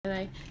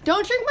And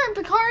don't drink my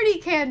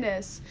Bacardi,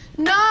 Candace.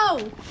 No.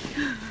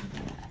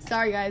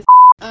 Sorry, guys.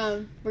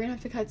 We're gonna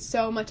have to cut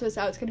so much of this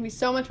out. It's gonna be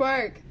so much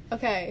work.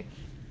 Okay.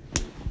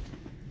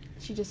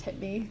 She just hit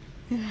me.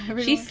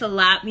 She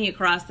slapped me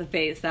across the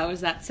face. That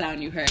was that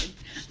sound you heard.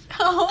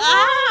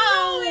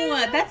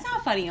 Oh! That's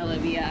not funny,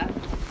 Olivia.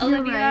 You're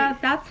Olivia,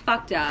 right. that's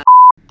fucked up.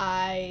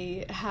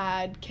 I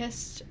had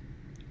kissed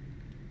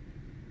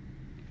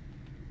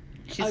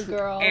She's a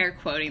girl. air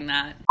quoting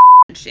that.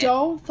 Shit.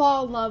 Don't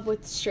fall in love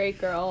with a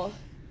straight girl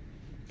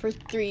for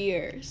 3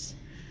 years.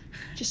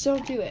 Just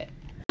don't do it.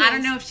 I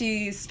don't know if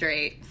she's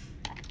straight.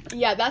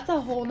 Yeah, that's a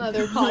whole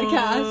nother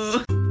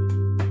podcast.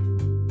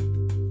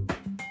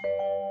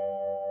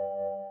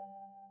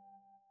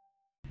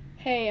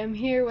 Hey, I'm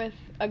here with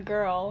a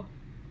girl.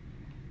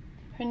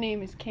 Her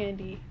name is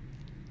Candy.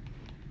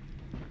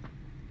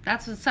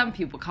 That's what some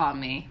people call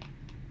me.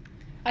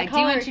 I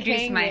call do her introduce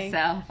Kang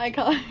myself. Gang. I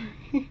call her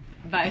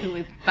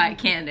by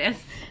Candace.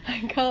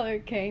 I call her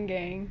Kang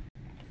Gang.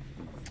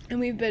 And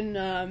we've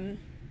been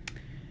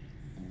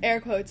air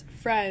quotes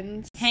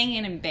friends.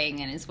 Hanging and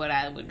banging is what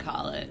I would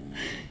call it.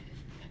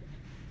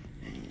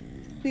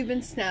 We've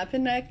been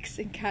snapping necks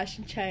and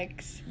cashing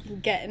checks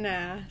and getting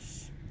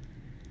ass.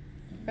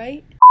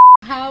 Right?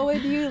 How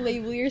would you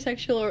label your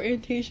sexual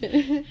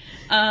orientation?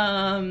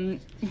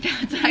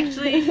 That's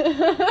actually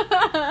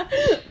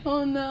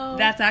Oh no.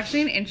 That's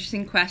actually an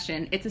interesting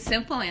question. It's a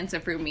simple answer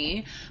for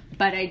me,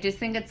 but I just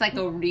think it's like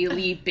a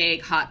really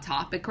big hot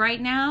topic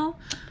right now.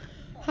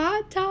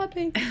 Hot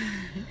topic.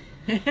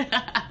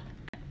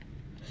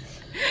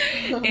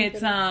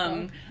 It's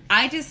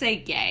I just say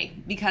gay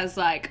because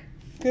like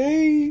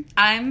Gay.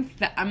 I'm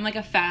like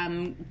a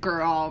femme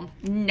girl,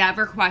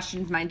 never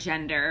questioned my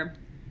gender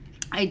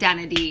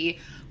identity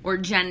or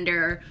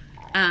gender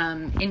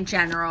in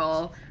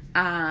general,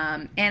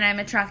 and I'm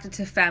attracted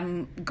to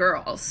femme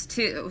girls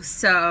too,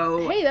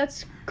 so Hey,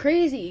 that's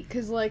crazy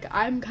because like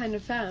I'm kind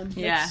of femme.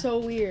 Yeah. That's so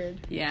weird.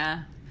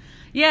 yeah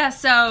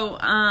so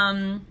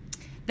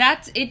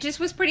that's it. Just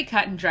was pretty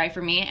cut and dry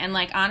for me, and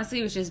like honestly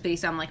it was just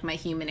based on like my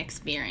human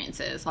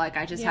experiences. Like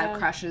I just had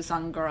crushes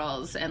on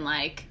girls in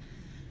like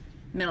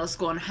middle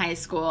school and high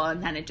school,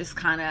 and then it just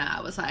kind of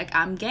I was like,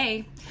 I'm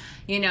gay,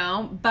 you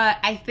know. But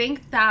I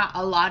think that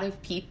a lot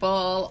of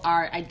people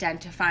are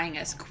identifying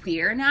as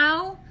queer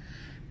now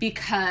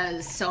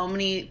because so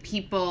many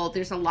people,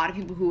 there's a lot of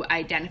people who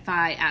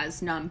identify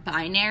as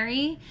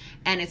non-binary,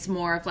 and it's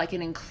more of like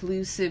an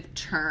inclusive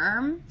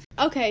term.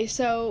 Okay,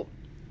 so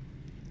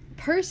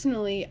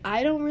personally,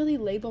 I don't really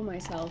label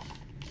myself.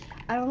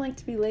 I don't like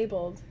to be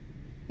labeled,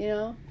 you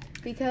know?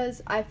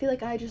 Because I feel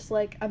like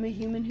I'm a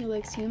human who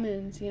likes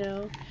humans, you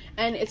know?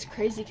 And it's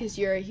crazy because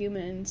you're a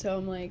human, so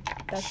I'm like,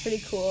 that's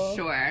pretty cool.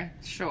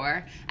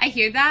 Sure. I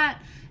hear that,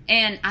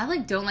 and I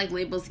like don't like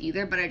labels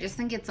either, but I just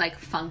think it's like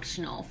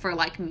functional for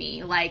like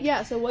me. Like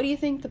Yeah, so what do you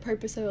think the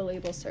purpose of a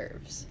label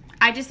serves?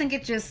 I just think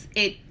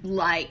it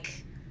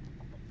like,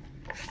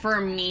 for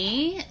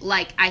me,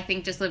 like I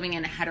think just living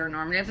in a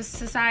heteronormative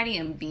society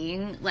and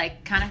being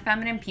like kind of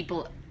feminine,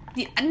 people,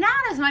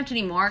 not as much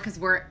anymore because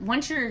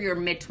once you're your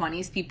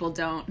mid-20s, people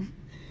don't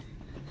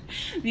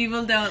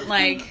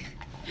like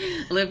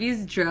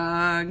Olivia's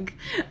drunk.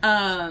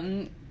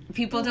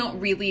 People don't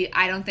really,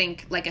 I don't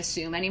think, like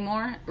assume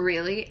anymore,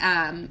 really,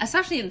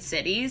 especially in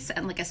cities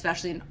and like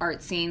especially in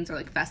art scenes or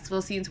like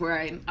festival scenes where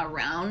I'm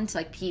around.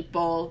 Like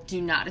people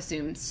do not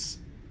assume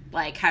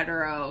like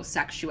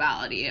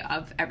heterosexuality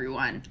of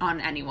everyone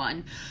on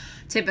anyone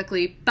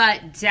typically,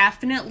 but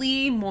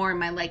definitely more in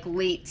my like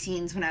late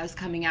teens when I was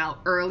coming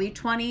out, early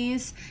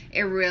 20s,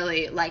 it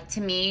really, like,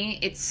 to me,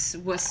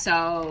 was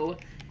so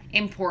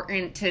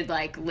important to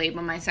like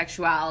label my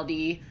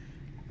sexuality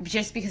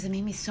just because it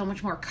made me so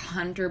much more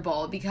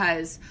comfortable,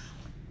 because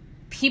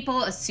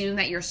people assume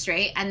that you're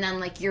straight and then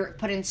like you're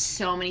put in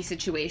so many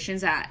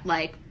situations that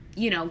like,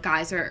 you know,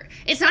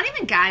 it's not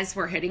even guys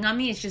were hitting on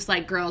me, it's just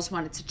like girls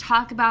wanted to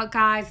talk about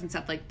guys and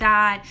stuff like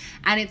that,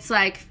 and it's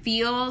like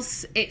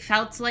it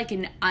felt like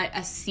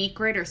a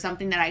secret or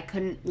something that I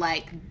couldn't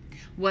like,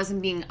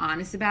 wasn't being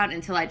honest about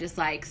until I just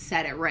like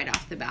said it right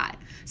off the bat.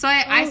 So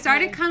I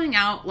started coming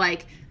out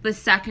like the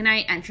second I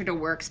entered a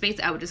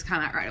workspace, I would just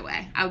come out right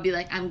away. I would be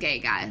like, I'm gay,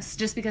 guys,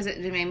 just because it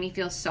made me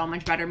feel so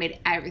much better, made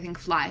everything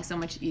fly so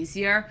much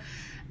easier.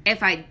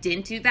 If I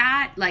didn't do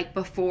that, like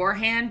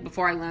beforehand,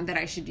 before I learned that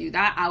I should do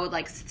that, I would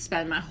like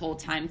spend my whole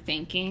time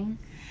thinking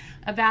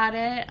about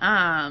it.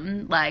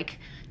 Like,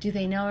 do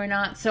they know or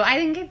not? So I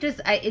think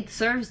it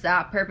serves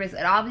that purpose.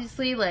 And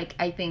obviously, like,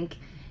 I think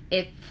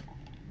if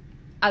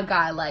a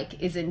guy like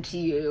is into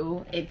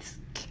you,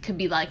 could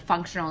be like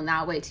functional in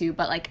that way too.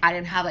 But like, I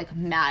didn't have like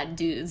mad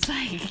dudes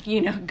like,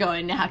 you know,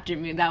 going after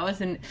me. That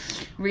wasn't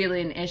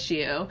really an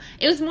issue.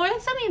 It was more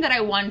something that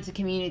I wanted to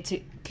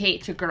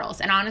communicate to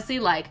girls. And honestly,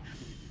 like,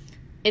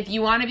 if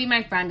you want to be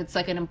my friend, it's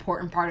like an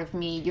important part of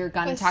me. You're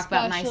gonna talk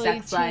about my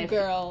sex life. Especially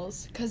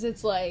girls, because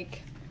it's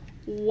like,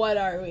 what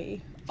are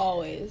we?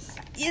 Always.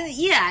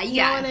 Yeah.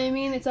 You know what I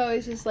mean? It's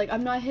always just like,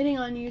 I'm not hitting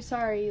on you,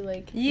 sorry.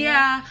 Like,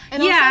 yeah.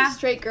 And also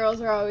straight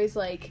girls are always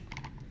like,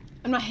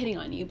 I'm not hitting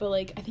on you, but,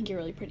 like, I think you're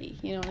really pretty.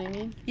 You know what I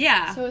mean?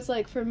 Yeah. So it's,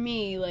 like, for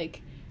me,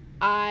 like,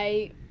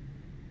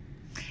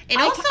 It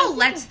also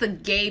lets the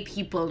gay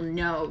people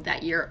know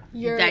that you're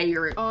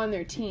on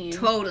their team.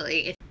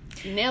 Totally.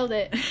 Nailed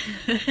it.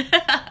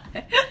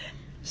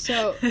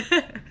 So,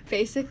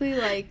 basically,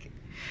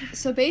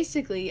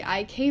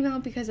 I came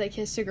out because I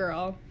kissed a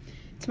girl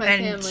to my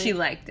family. And she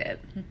liked it.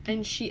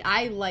 And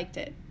I liked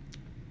it.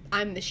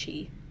 I'm the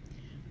she.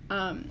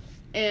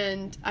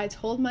 And I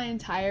told my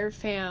entire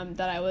fam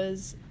that I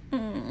was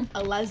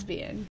a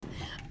lesbian.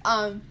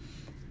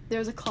 There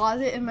was a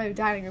closet in my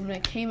dining room,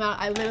 and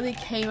I literally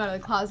came out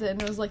of the closet,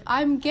 and I was like,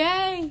 I'm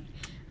gay!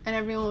 And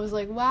everyone was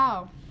like,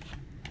 wow.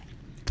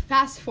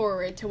 Fast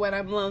forward to when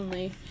I'm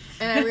lonely,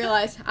 and I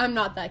realized I'm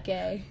not that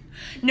gay.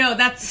 No,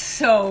 that's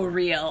so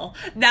real.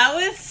 That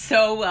was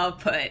so well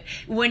put.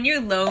 When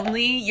you're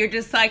lonely, you're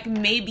just like,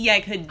 maybe I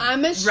could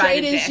I'm as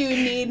straight as you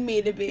need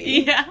me to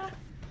be. Yeah.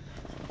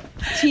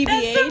 TBH.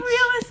 That's the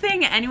realest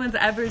thing anyone's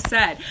ever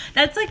said.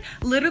 That's like,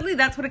 literally,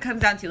 that's what it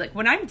comes down to. Like,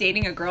 when I'm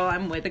dating a girl,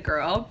 I'm with a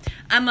girl,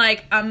 I'm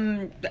like,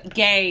 I'm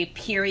gay,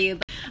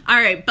 period. All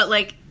right, but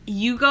like,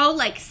 you go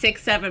like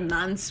 6-7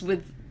 months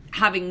with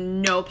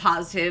having no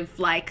positive,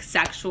 like,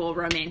 sexual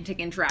romantic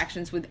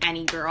interactions with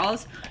any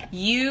girls.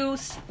 You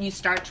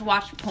start to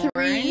watch porn.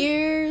 3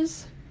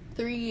 years.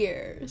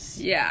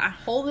 Yeah.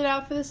 Hold it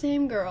out for the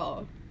same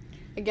girl.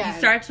 Again. You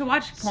start to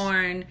watch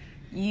porn.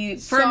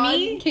 For Sean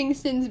me,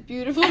 Kingston's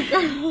Beautiful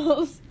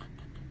Girls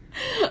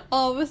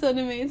all of a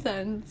sudden made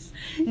sense.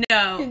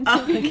 No.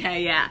 Oh,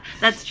 okay, yeah.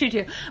 That's true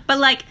too. But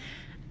like,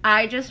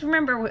 I just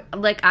remember,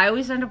 like, I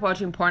always end up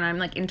watching porn. I'm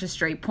like into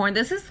straight porn.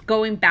 This is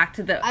going back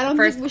to the I don't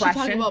first think we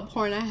question. should talk about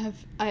porn. I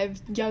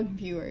have young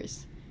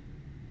viewers.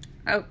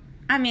 Oh,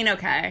 I mean,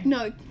 okay.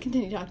 No,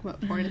 continue talking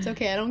about porn. It's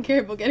okay. I don't care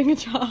about getting a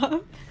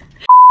job.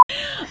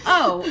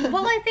 Oh,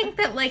 well, I think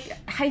that,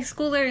 like, high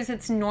schoolers,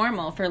 it's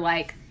normal for,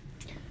 like...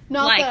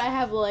 Not like, that I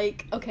have,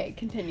 like... Okay,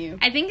 continue.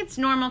 I think it's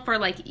normal for,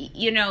 like,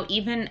 you know,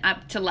 even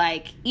up to,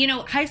 like... You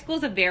know, high school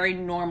is a very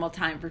normal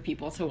time for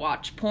people to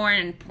watch porn,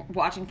 and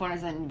watching porn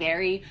is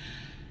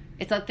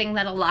it's a thing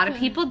that a lot of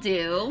people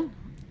do.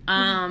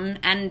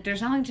 And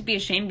there's nothing to be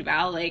ashamed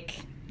about.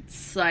 Like,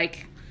 it's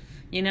like,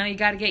 you know, you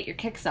gotta get your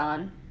kicks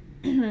on.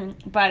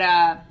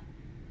 But,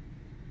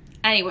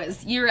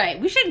 anyways, you're right.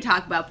 We shouldn't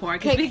talk about porn,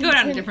 because we can go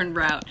down a different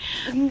route.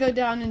 We can go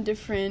down a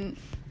different...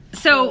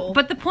 So,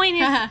 but the point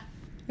is...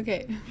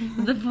 Okay.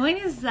 The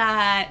point is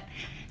that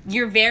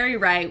you're very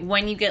right.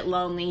 When you get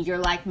lonely, you're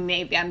like,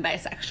 maybe I'm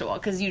bisexual,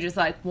 because you just,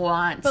 like,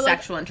 want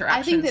sexual interaction.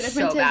 I think the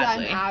difference is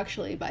I'm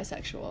actually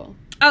bisexual.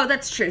 Oh,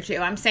 that's true, too.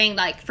 I'm saying,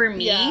 like, for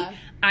me,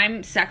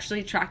 I'm sexually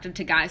attracted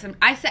to guys.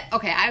 I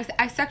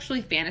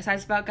sexually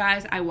fantasize about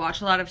guys. I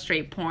watch a lot of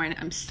straight porn.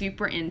 I'm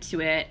super into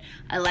it.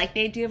 I like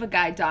the idea of a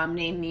guy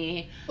dominating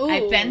me. Ooh,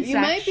 you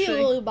might be a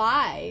little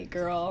bi,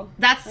 girl.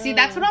 That's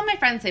what all my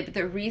friends say. But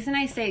the reason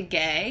I say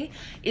gay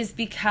is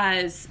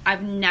because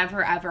I've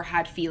never, ever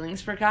had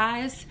feelings for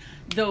guys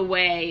the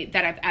way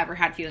that I've ever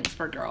had feelings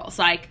for girls.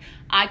 Like,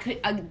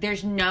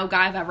 there's no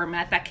guy I've ever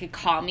met that could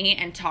call me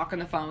and talk on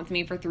the phone with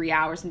me for 3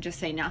 hours and just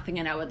say nothing,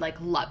 and I would, like,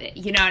 love it.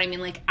 You know what I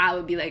mean? Like, I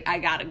would be like, I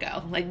gotta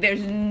go. Like,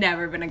 there's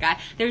never been a guy.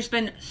 There's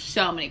been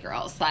so many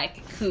girls, like,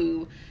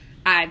 who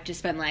I've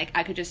just been like,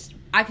 I could just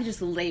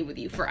lay with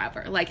you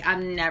forever. Like,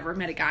 I've never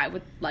met a guy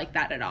with, like,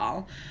 that at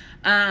all.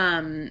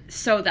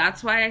 So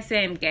that's why I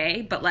say I'm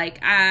gay, but, like,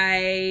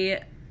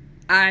 I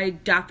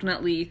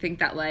definitely think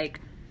that, like,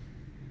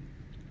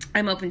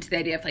 I'm open to the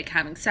idea of, like,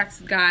 having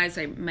sex with guys.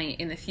 I might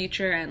in the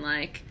future, and,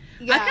 like...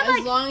 Yeah,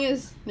 as long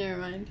as...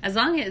 Never mind. As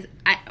long as...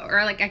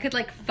 I could,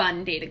 like,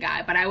 fun date a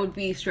guy, but I would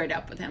be straight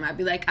up with him. I'd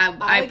be like...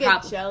 I would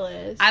get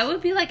jealous. I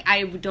would be like,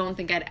 I don't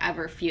think I'd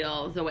ever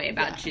feel the way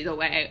about you the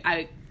way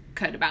I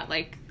could about,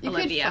 like,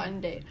 Olivia. You could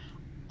fun date.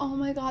 Oh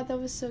my god, that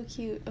was so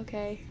cute.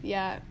 Okay,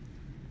 yeah.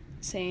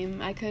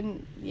 Same. I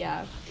couldn't...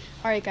 Yeah.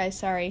 Alright, guys,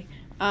 sorry.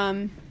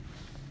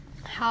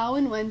 How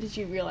and when did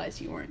you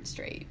realize you weren't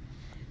straight?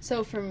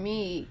 So for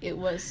me, it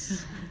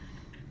was...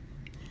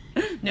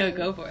 No,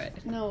 go for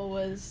it. No,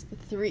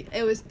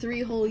 it was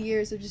 3 whole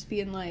years of just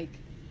being like,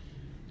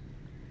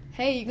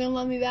 hey, you gonna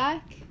love me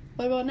back?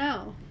 What about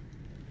now?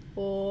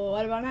 Well,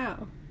 what about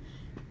now?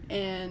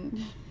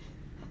 And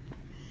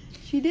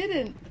she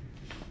didn't.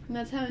 And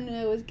that's how I knew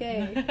I was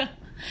gay.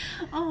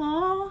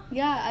 Aww.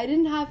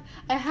 Yeah,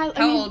 How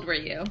old were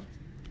you?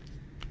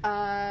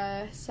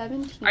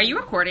 17. Are you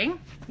recording?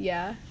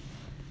 Yeah.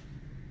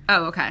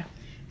 Oh, okay.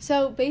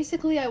 So,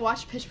 basically, I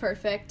watched Pitch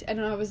Perfect, and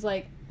I was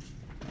like,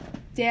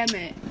 damn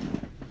it.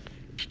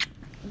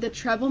 The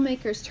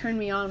Troublemakers turn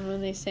me on when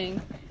they sing,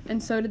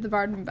 and so did the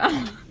Barden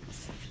Bellas.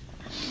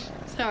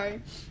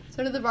 Sorry.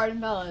 So did the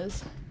Barden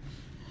Bellas.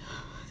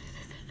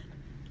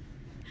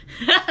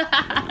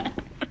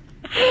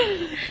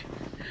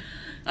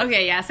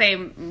 Okay, yeah,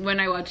 same.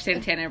 When I watched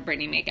Santana and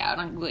Britney make out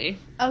on Glee.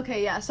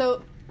 Okay, yeah,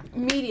 so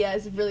media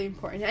is really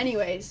important.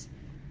 Anyways,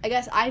 I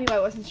guess I knew I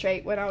wasn't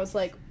straight when I was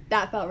like,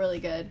 that felt really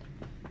good.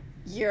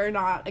 You're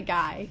not a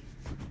guy.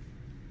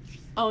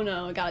 oh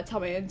no, I gotta tell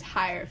my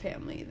entire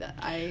family that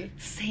I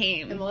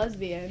Same. am a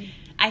lesbian.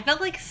 I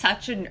felt like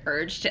such an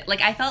urge to,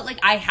 like, I felt like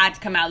I had to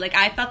come out. Like,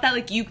 I felt that,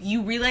 like,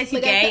 you realized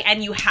you're gay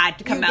and you had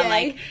to come out.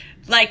 Gay?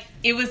 Like,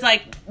 it was,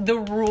 like, the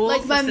rules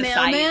Like, my of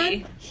society.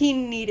 mailman, he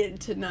needed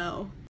to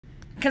know.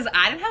 Because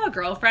I didn't have a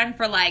girlfriend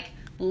for, like,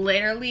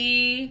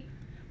 literally,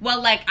 well,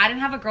 like, I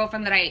didn't have a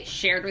girlfriend that I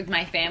shared with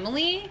my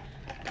family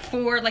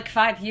for, like,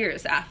 5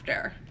 years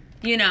after,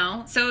 you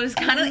know? So it was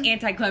kind of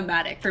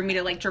anticlimactic for me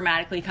to, like,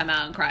 dramatically come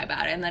out and cry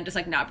about it and then just,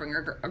 like, not bring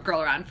a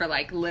girl around for,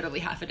 like, literally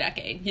half a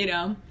decade, you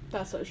know?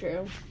 That's so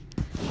true.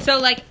 So,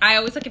 like, I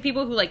always look at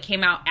people who, like,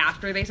 came out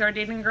after they started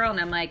dating a girl, and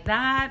I'm like,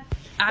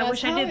 I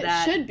wish I did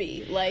that. It should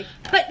be, like.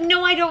 But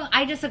no, I don't.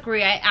 I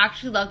disagree. I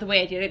actually love the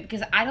way I did it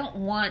because I don't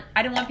want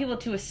people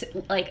to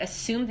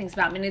assume things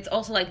about me. And it's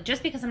also like,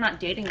 just because I'm not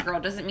dating a girl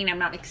doesn't mean I'm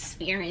not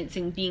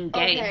experiencing being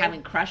gay and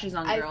having crushes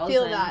on girls. I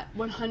feel that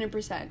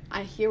 100%.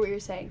 I hear what you're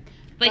saying.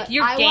 Like, but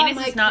your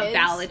gayness is not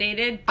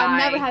validated by... I'm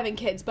never having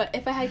kids, but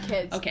if I had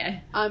kids...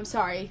 Okay. I'm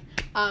sorry.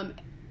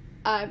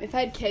 If I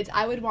had kids,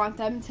 I would want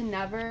them to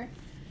never...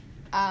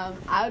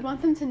 I would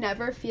want them to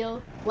never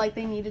feel like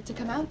they needed to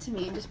come out to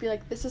me and just be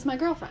like, this is my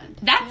girlfriend.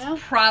 That's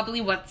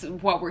probably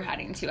what we're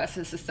heading to as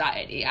a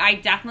society. I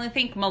definitely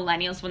think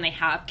millennials, when they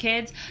have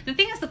kids, the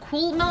thing is, the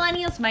cool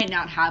millennials might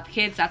not have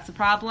kids. That's the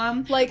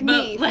problem. Like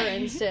me, for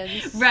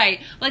instance.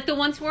 Right. Like, the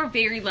ones who are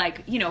very,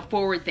 like, you know,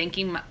 forward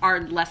thinking are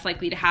less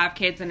likely to have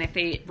kids, and if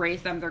they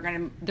raise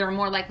them, they're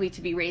more likely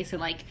to be raised in,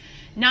 like,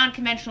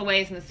 non-conventional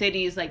ways in the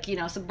cities. Like, you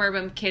know,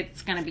 suburban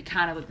kids gonna be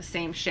kind of like the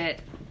same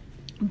shit.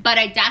 But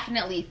I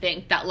definitely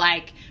think that,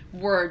 like,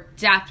 we're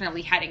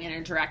definitely heading in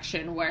a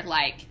direction where,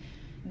 like,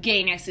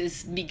 gayness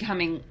is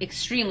becoming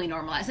extremely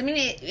normalized. I mean,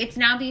 it's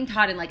now being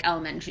taught in, like,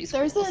 elementary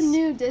schools. There's a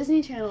new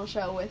Disney Channel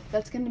show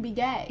that's going to be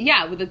gay.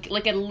 Yeah, with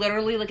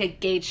literally a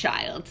gay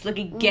child. It's like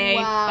a gay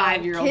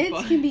 5-year-old boy.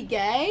 Kids can be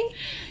gay?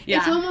 Yeah.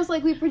 It's almost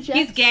like we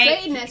project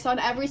straightness on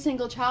every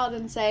single child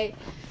and say,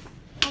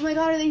 oh my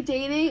god, are they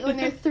dating when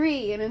they're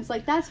 3? And it's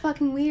like, that's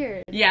fucking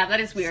weird. Yeah, that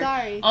is weird.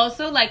 Sorry.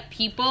 Also, like,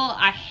 people,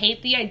 I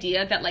hate the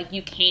idea that, like,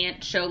 you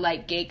can't show,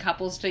 like, gay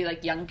couples to,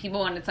 like, young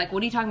people, and it's like,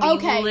 what are you talking about?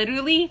 Okay. You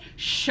literally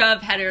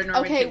shove heteronormativity.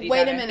 Okay,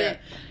 wait a minute.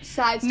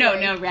 Side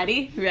story. No,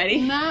 ready?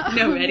 No.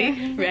 No,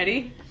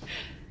 ready?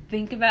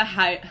 Think about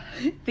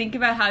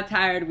how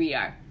tired we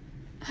are.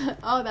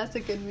 Oh, that's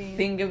a good meme.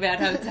 Think about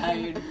how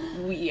tired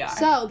we are.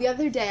 So, the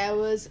other day, I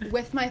was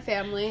with my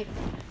family.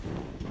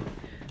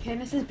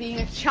 Candace is being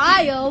a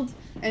child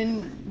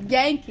and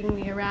yanking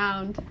me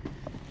around.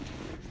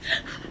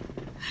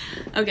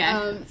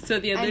 Okay, so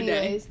the other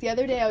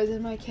day I was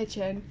in my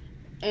kitchen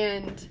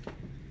and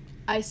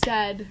I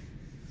said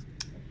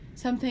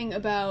something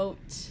about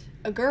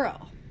a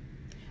girl.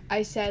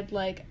 I said,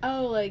 like,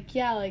 oh, like,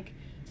 yeah, like,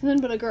 something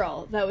about a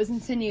girl that was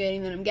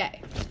insinuating that I'm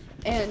gay.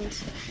 And...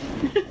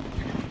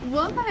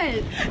 What?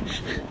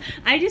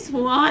 I just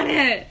want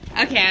it.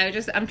 Okay,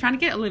 I'm trying to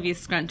get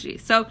Olivia's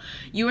scrunchie. So,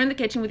 you were in the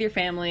kitchen with your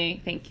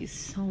family. Thank you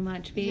so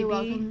much, baby. You're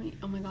welcome.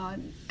 Oh my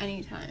god,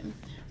 anytime.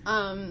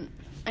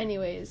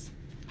 Anyways.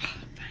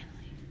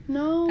 Finally.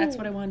 No. That's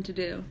what I wanted to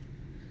do.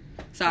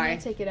 Sorry. I'm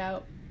gonna take it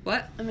out.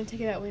 What? I'm gonna take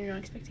it out when you're not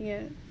expecting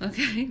it.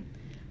 Okay.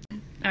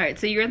 Alright,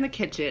 so you're in the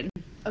kitchen.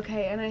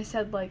 Okay, and I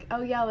said, like,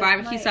 oh yeah, like,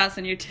 barbecue sauce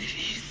on your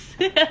titties.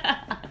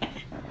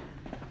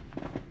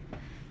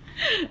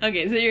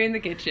 Okay, so you're in the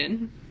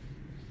kitchen.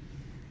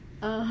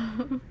 And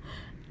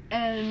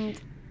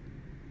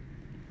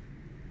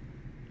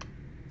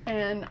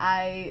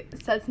I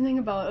said something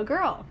about a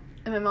girl.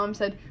 And my mom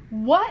said,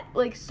 what?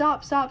 Like,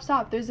 stop.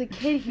 There's a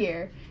kid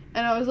here.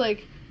 And I was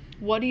like,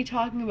 what are you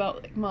talking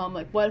about? Like, Mom,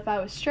 like, what if I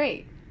was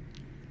straight?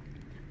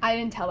 I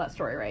didn't tell that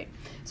story right.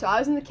 So I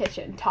was in the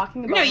kitchen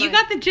talking about... No, you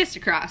got the gist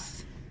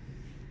across.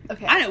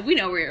 Okay. We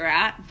know where you're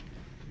at.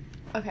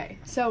 Okay,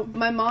 so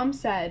my mom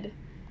said...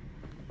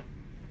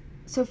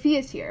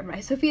 Sophia's here.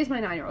 Sophia's my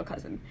 9-year-old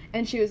cousin.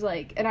 And she was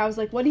like, and I was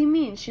like, what do you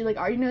mean? She, like,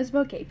 already knows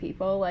about gay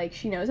people. Like,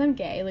 she knows I'm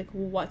gay. Like,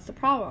 what's the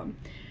problem?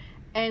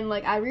 And,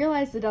 like, I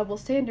realized the double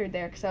standard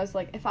there, because I was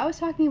like, if I was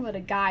talking about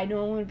a guy,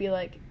 no one would be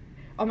like,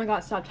 oh my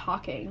god, stop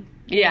talking.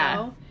 You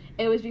know?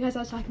 It was because I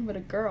was talking about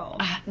a girl.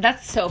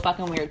 That's so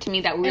fucking weird to me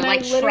that we were,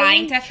 like,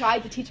 I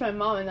tried to teach my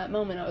mom in that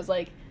moment. I was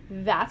like,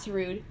 that's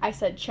rude. I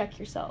said, check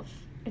yourself.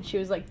 And she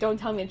was like, don't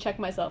tell me to check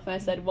myself. And I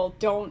said, well,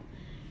 don't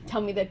tell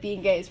me that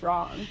being gay is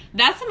wrong.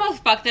 That's the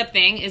most fucked up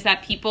thing, is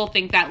that people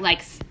think that,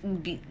 like,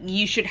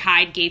 you should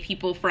hide gay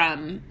people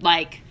from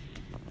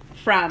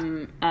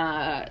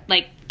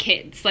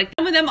kids. Like,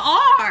 some of them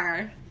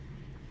are.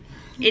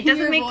 It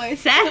doesn't make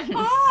sense.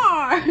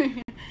 Are.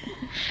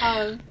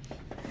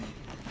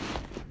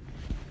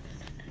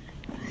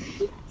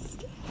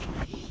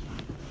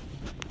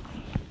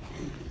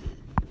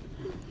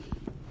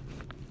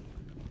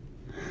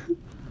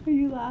 Are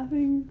you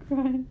laughing or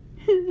crying?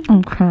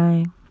 I'm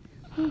crying.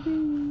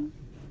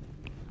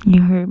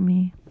 You hurt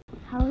me.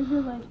 How has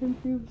your life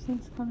improved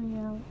since coming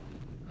out?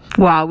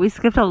 Wow, we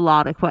skipped a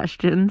lot of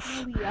questions.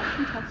 We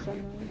actually touched on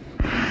them.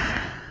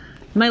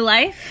 My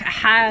life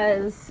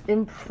has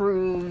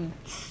improved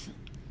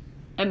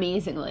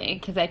amazingly,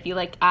 because I feel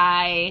like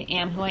I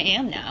am who I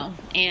am now.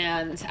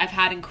 And I've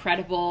had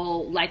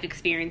incredible life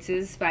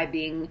experiences by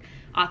being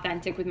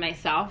authentic with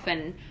myself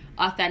and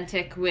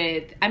authentic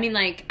with, I mean,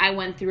 like, I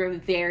went through a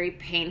very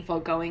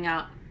painful coming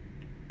out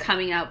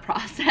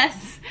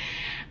process.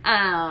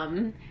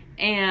 And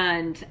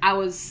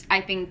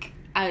I think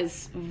I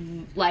was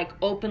like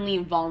openly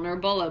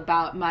vulnerable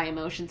about my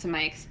emotions and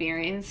my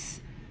experience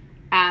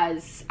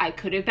as I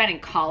could have been in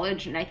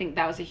college, and I think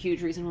that was a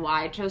huge reason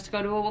why I chose to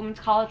go to a women's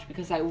college,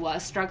 because I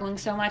was struggling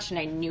so much, and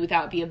I knew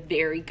that would be a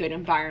very good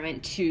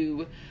environment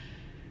to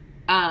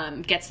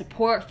get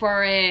support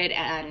for it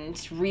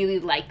and really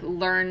like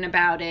learn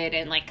about it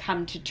and like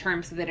come to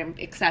terms with it and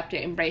accept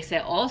it, embrace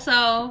it.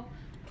 Also,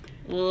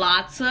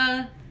 lots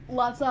of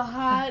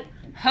hot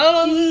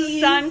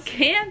hoes on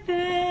campus.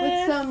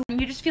 With some,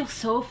 you just feel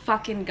so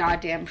fucking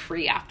goddamn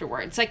free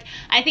afterwards. Like,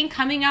 I think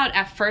coming out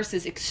at first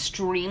is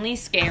extremely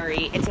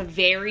scary.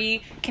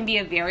 Can be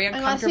a very uncomfortable.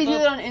 unless you do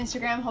it on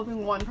Instagram,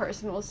 hoping one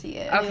person will see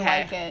it and they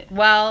like it.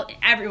 Well,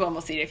 everyone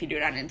will see it if you do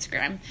it on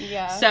Instagram.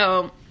 Yeah.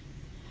 So,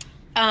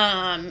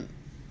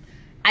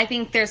 I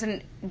think there's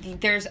an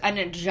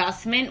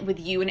adjustment with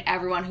you and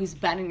everyone who's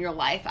been in your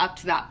life up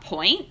to that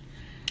point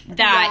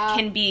that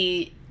can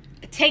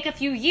take a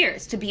few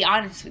years, to be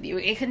honest with you.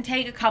 It can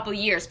take a couple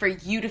years for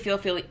you to feel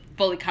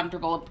fully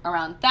comfortable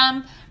around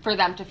them, for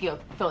them to feel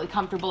fully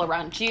comfortable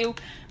around you.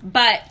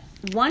 But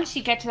once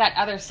you get to that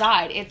other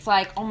side, it's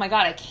like, oh my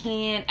God, I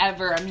can't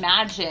ever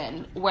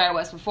imagine where I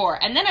was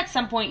before. And then at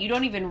some point, you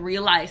don't even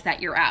realize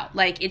that you're out.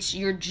 Like,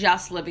 you're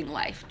just living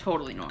life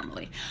totally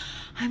normally.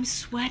 I'm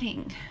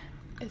sweating.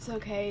 It's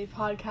okay.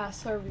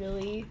 Podcasts are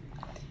really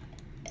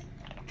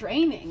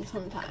draining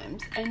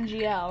sometimes.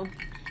 NGL.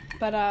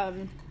 But,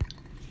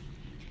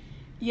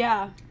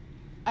 yeah,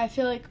 I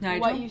feel like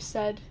Nigel? what you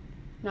said.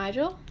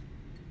 Nigel?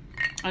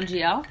 On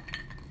GL?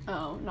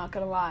 Oh, not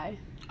gonna lie.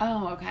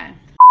 Oh, okay.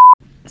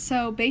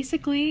 So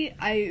basically,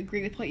 I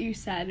agree with what you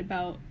said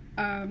about,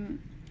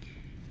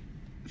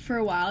 for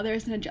a while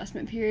there's an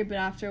adjustment period, but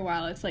after a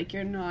while it's like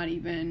you're not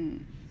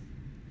even,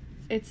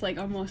 it's like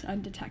almost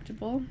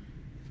undetectable.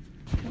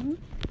 Mm-hmm.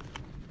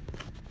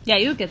 Yeah,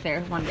 you'll get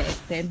there one day,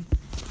 babe.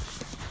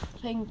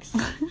 Thanks.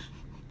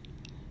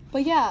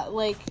 But yeah,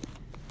 like,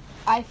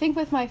 I think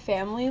with my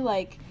family,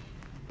 like,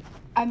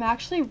 I'm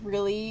actually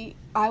really,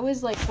 I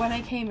was like, when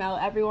I came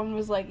out, everyone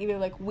was like, either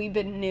like, we've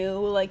been new,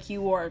 like,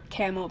 you wore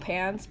camo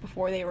pants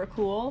before they were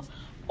cool,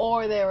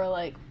 or they were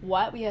like,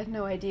 what? We had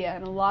no idea.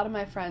 And a lot of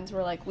my friends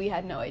were like, we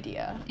had no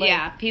idea. Like,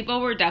 yeah,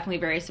 people were definitely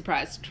very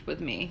surprised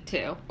with me,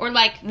 too. Or,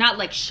 like, not,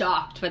 like,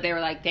 shocked, but they were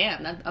like,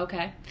 damn, that's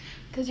okay.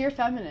 Because you're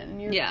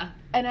feminine. And yeah.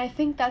 And I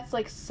think that's,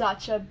 like,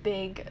 such a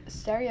big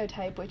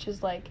stereotype, which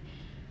is, like,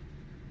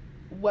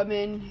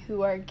 women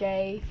who are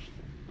gay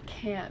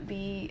can't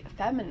be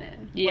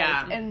feminine.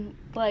 Yeah. Like, and,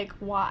 like,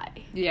 why?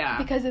 Yeah.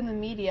 Because in the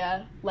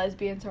media,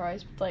 lesbians are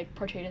always, like,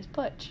 portrayed as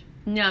butch.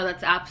 No,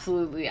 that's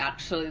absolutely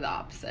actually the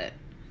opposite.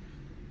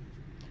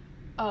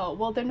 Oh,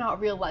 well, they're not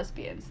real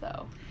lesbians,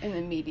 though, in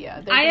the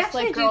media. They're I just,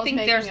 actually like, do girls think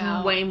making there's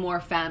out. way more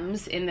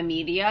femmes in the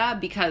media,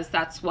 because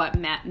that's what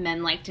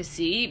men like to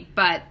see,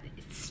 but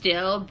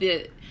still,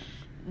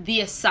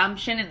 the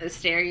assumption and the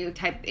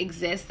stereotype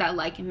exists that,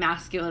 like,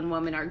 masculine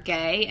women are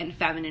gay and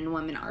feminine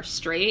women are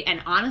straight.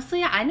 And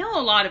honestly, I know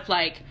a lot of,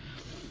 like,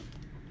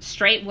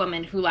 straight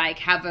women who, like,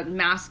 have a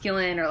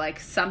masculine or, like,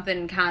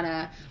 something kind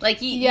of,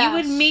 like, you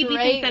would maybe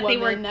think that they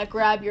were that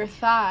grab your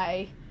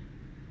thigh.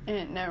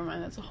 And never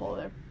mind, that's a whole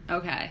other.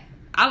 Okay.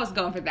 I was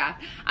going for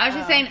that. I was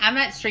just saying, I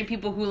met straight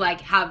people who,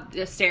 like, have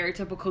the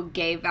stereotypical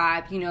gay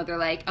vibe. You know, they're,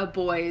 like, a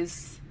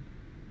boy's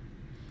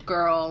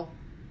girl.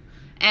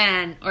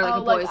 Or,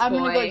 like, a boy's I'm boy.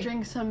 gonna go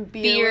drink some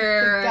beer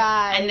with the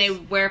guys. And they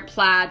wear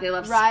plaid. They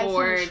love ride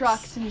sports. some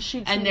trucks and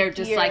shoot some And they're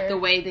just, deer. like, the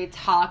way they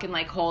talk and,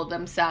 like, hold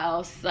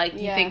themselves. Like,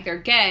 you think they're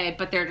gay,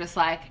 but they're just,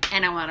 like,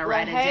 and I want to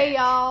ride a dick. Hey,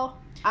 y'all.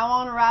 I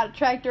want to ride a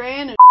tractor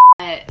and a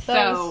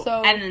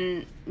So, and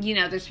then, you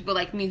know, there's people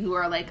like me who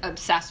are, like,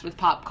 obsessed with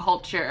pop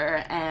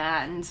culture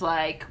and,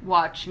 like,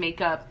 watch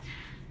makeup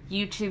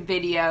YouTube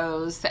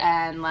videos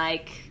and,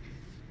 like,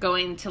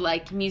 going to,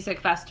 like, music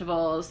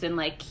festivals in,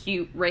 like,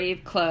 cute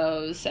rave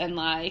clothes and,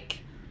 like,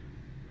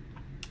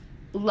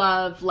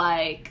 love,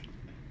 like,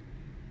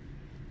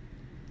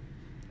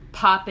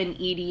 pop and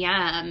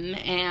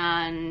EDM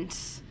and,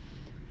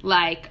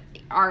 like,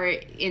 are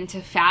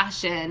into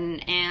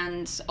fashion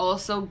and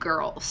also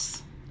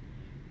girls.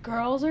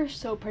 Girls are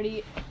so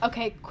pretty.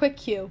 Okay, quick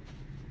cue.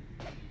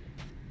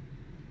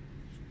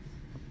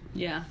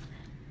 Yeah.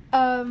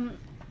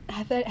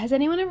 Has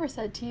anyone ever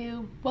said to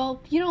you,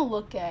 well, you don't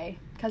look gay?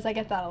 Because I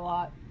get that a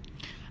lot.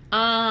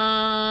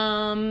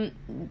 No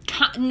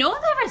one's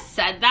ever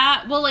said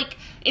that. Well, like,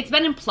 it's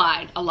been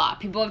implied a lot.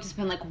 People have just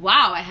been like,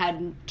 wow, I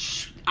had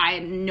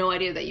no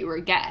idea that you were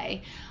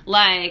gay.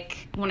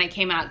 Like, when I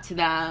came out to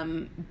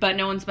them. But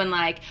no one's been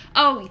like,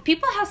 oh,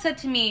 people have said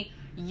to me,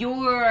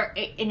 you're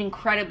an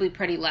incredibly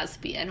pretty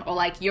lesbian, or,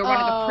 like, you're one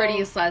of the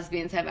prettiest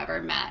lesbians I've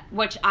ever met,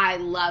 which I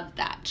love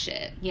that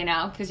shit, you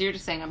know, because you're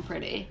just saying I'm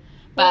pretty.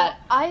 But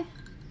well,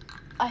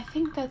 I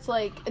think that's,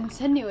 like,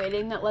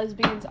 insinuating that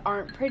lesbians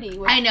aren't pretty.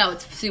 I know,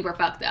 it's super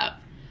fucked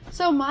up.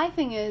 So my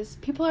thing is,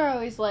 people are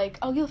always like,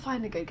 oh, you'll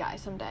find a good guy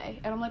someday.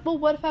 And I'm like, well,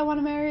 what if I want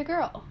to marry a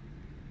girl?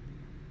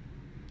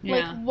 Yeah.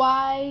 Like,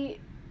 why?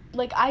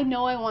 Like, I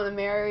know I want to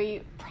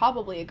marry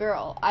probably a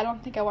girl. I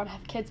don't think I want to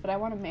have kids, but I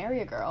want to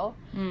marry a girl.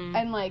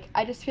 And, like,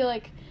 I just feel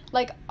like,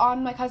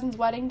 on my cousin's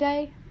wedding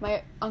day,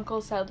 my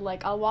uncle said,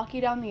 like, I'll walk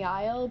you down the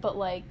aisle, but,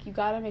 like, you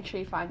gotta make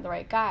sure you find the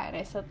right guy. And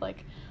I said,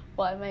 like,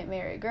 well, I might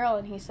marry a girl.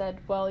 And he said,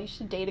 well, you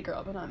should date a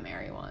girl, but not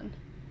marry one.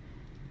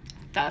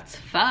 That's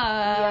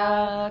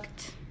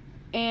fucked.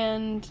 Yeah.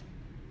 And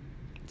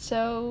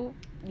so,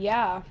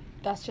 yeah,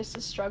 that's just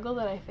a struggle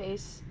that I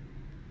face.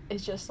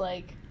 Is just,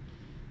 like,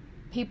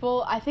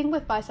 people, I think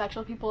with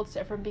bisexual people it's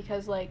different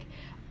because, like,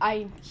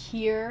 I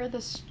hear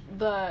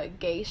the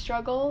gay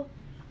struggle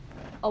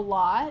a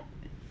lot,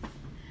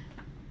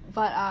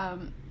 but,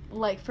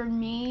 like, for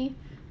me,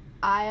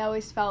 I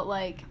always felt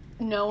like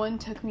no one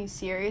took me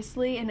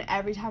seriously, and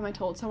every time I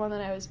told someone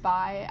that I was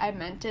bi, I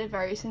meant it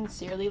very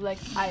sincerely. Like,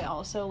 I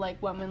also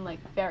like women, like,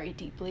 very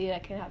deeply. I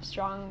can have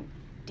strong,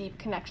 deep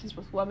connections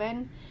with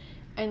women,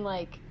 and,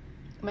 like,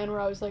 men were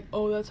always like,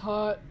 oh, that's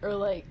hot, or,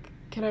 like,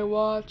 can I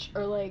watch,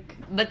 or, like...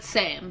 But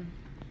same.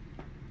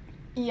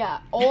 Yeah,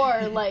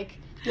 or, like,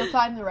 you'll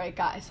find the right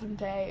guy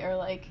someday, or,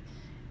 like,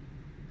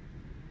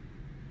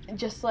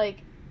 just,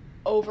 like,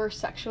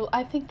 over-sexual.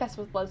 I think that's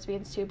with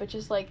lesbians, too, but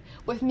just, like,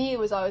 with me, it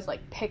was always,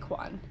 like, pick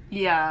one.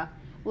 Yeah.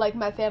 Like,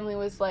 my family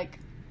was like,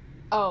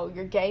 oh,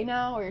 you're gay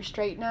now, or you're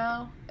straight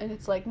now? And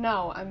it's like,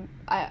 no, I'm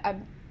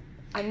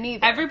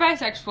neither. Every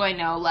bisexual I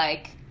know,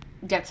 like,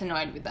 gets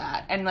annoyed with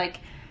that. And, like,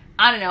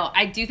 I don't know,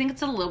 I do think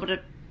it's a little bit of...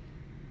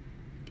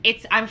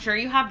 I'm sure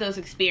you have those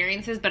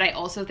experiences, but I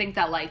also think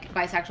that, like,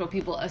 bisexual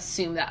people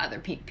assume that other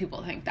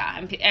people think that.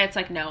 And it's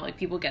like, no, like,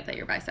 people get that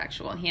you're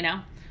bisexual, you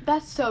know?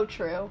 That's so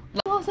true.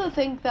 I also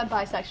think that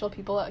bisexual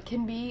people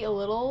can be a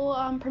little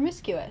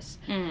promiscuous.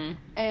 Mm-hmm.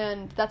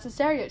 And that's a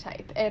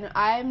stereotype. And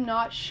I'm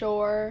not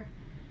sure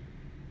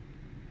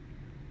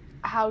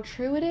how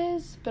true it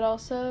is, but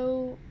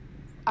also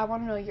I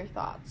want to know your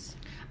thoughts.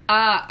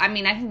 I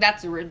mean, I think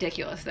that's a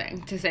ridiculous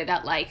thing to say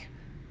that, like,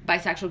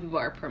 bisexual people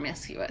are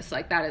promiscuous.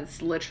 Like, that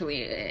is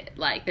literally,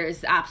 like,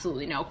 there's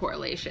absolutely no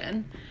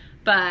correlation.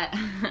 But,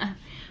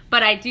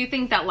 but I do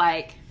think that,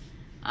 like,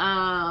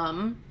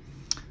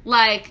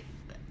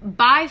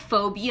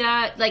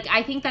 biphobia, like,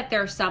 I think that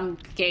there are some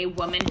gay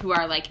women who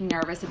are, like,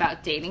 nervous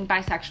about dating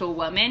bisexual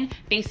women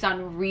based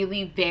on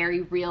really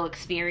very real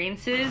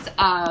experiences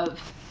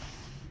of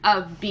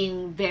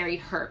being very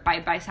hurt by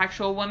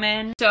bisexual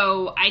women.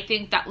 So I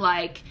think that,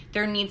 like,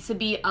 there needs to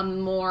be a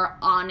more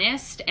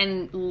honest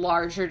and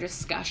larger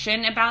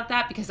discussion about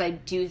that, because I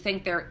do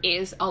think there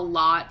is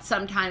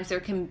sometimes there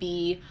can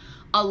be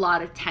a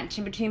lot of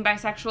tension between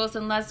bisexuals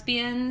and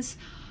lesbians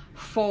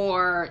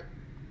for,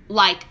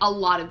 like, a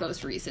lot of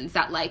those reasons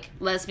that, like,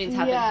 lesbians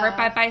have been hurt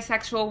by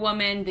bisexual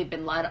women, they've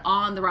been led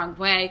on the wrong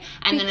way,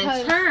 and then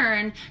in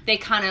turn, they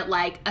kind of,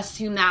 like,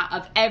 assume that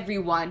of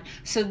everyone,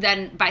 so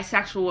then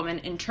bisexual women,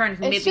 in turn,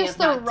 who maybe have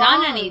not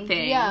done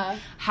anything,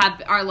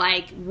 are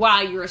like,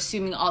 wow, you're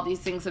assuming all these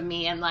things of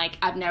me, and, like,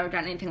 I've never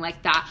done anything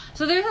like that.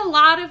 So there's a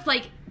lot of,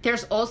 like,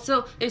 there's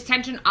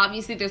tension,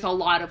 obviously, there's a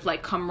lot of,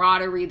 like,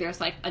 camaraderie, there's,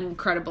 like, an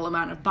incredible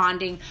amount of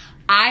bonding.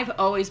 I've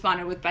always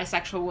bonded with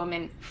bisexual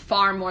women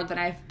far more than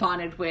I've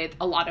bonded with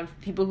a lot of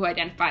people who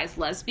identify as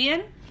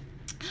lesbian.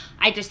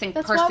 I just think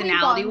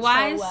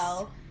personality-wise, so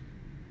well.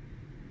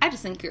 I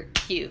just think you're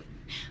cute.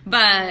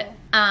 But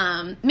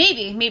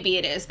maybe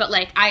it is. But,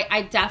 like,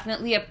 I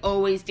definitely have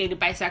always dated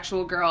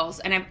bisexual girls,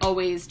 and I've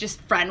always,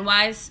 just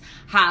friend-wise,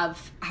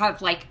 have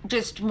like,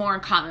 just more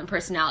in common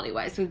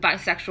personality-wise with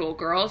bisexual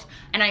girls.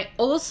 And I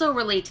also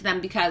relate to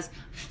them because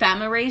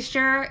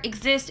femme-erasure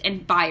exists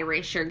and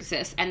bi-erasure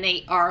exists, and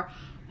they are,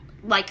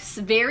 like,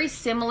 very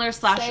similar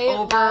 /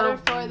 overwhelming.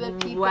 For the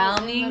people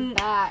in the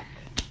back.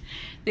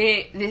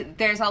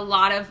 There's a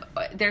lot of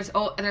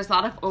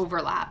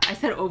overlap. I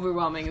said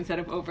overwhelming instead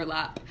of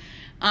overlap.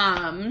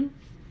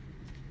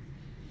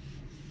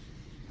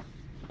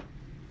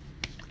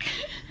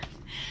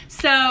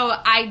 So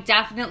I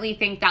definitely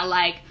think that,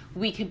 like,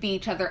 we could be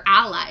each other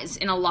allies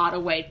in a lot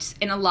of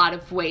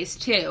ways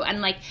too.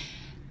 And, like,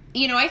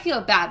 you know, I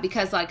feel bad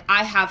because, like,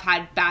 I have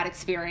had bad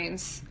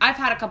experience. I've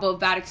had a couple of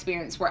bad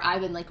experiences where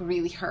I've been, like,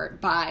 really hurt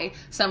by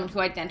someone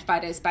who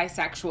identified as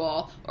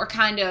bisexual, or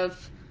kind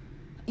of,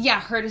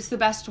 hurt is the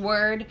best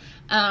word.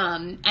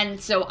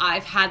 And so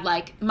I've had,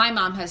 like, my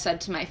mom has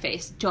said to my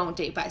face, don't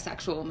date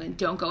bisexual women.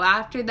 Don't go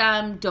after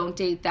them. Don't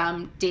date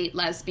them. Date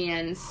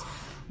lesbians,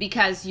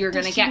 because you're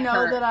going to get hurt. Does she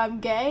know that I'm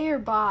gay or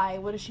bi?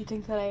 What does she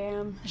think that I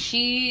am?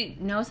 She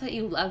knows that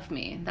you love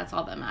me. That's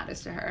all that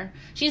matters to her.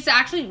 She's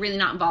actually really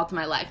not involved in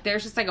my life.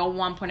 There's just, like, a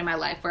one point in my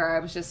life where I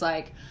was just,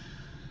 like,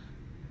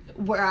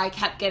 where I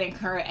kept getting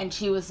hurt, and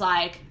she was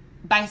like,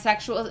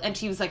 bisexual, and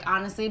she was like,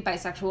 honestly,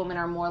 bisexual women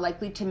are more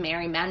likely to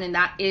marry men, and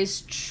that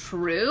is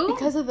true.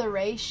 Because of the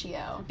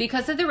ratio,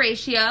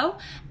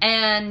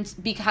 and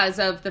because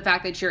of the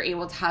fact that you're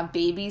able to have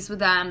babies with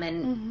them,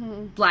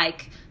 and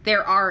like,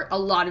 there are a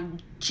lot of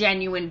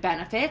genuine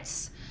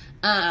benefits.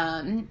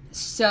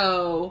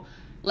 So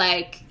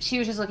like she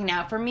was just looking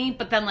out for me,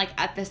 but then like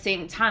at the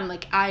same time,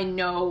 like I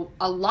know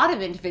a lot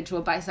of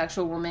individual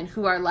bisexual women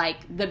who are like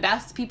the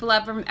best people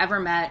ever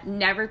met,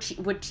 never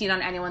would cheat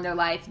on anyone in their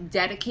life,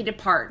 dedicated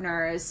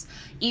partners,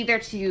 either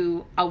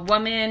to a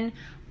woman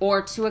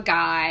or to a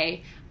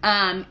guy,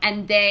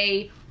 and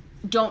they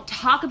don't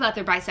talk about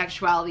their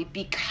bisexuality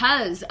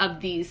because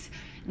of these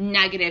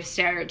negative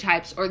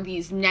stereotypes or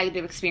these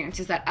negative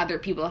experiences that other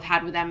people have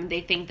had with them.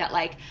 They think that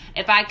like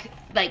if I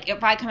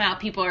come out,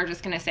 people are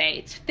just gonna say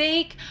it's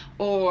fake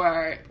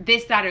or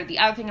this, that, or the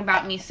other thing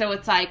about me. So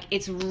it's like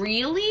it's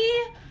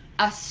really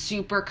a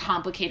super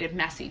complicated,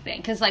 messy thing.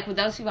 Because like with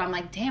those people, I'm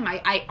like, damn,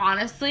 I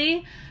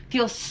honestly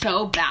feel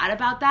so bad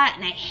about that,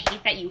 and I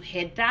hate that you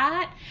hid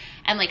that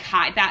and like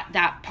hide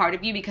that part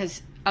of you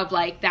because of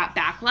like that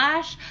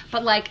backlash.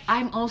 But like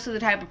I'm also the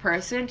type of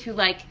person who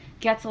like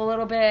gets a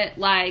little bit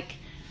like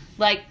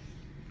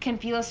can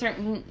feel a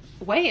certain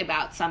way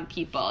about some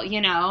people,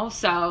 you know?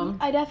 So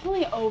I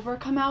definitely over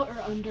come out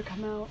or under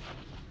come out.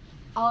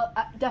 I'll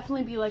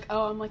definitely be like,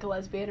 oh, I'm like a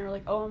lesbian, or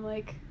like, oh, I'm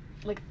like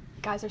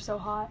guys are so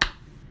hot,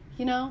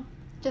 you know?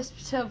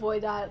 Just to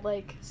avoid that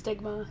like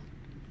stigma,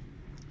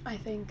 I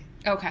think.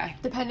 Okay.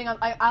 Depending on,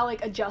 I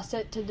like adjust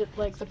it to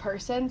like the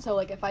person. So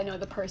like if I know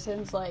the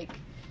person's like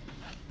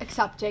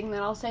accepting,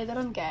 then I'll say that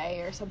I'm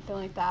gay or something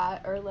like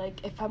that, or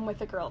like if I'm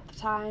with a girl at the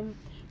time.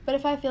 But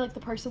if I feel like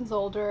the person's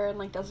older and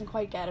like doesn't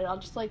quite get it, I'll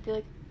just like be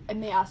like,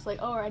 and they ask like,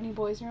 oh, are any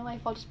boys in your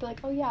life? I'll just be like,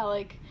 oh yeah,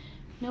 like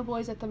no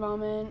boys at the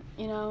moment,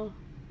 you know,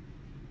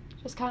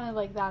 just kind of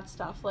like that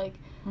stuff, like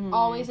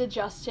always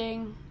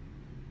adjusting.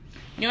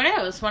 You know what I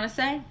always want to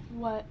say?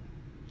 What?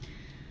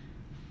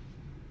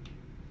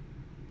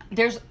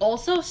 There's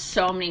also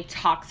so many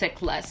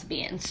toxic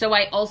lesbians. So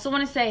I also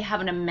want to say I have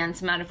an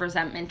immense amount of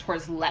resentment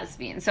towards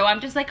lesbians. So I'm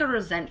just like a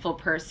resentful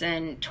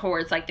person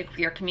towards like the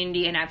queer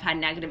community, and I've had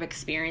negative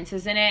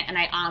experiences in it. And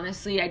I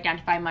honestly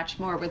identify much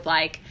more with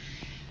like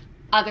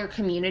other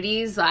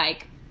communities,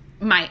 like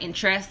my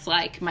interests,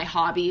 like my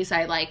hobbies.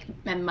 I like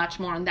am much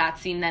more in that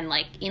scene than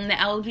like in the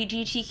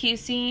LGBTQ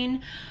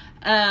scene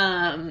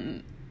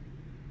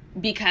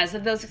because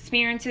of those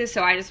experiences.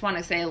 So I just want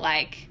to say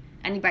like,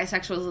 any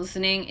bisexuals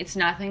listening, it's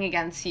nothing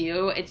against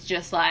you. It's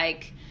just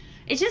like,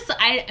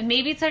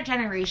 maybe it's our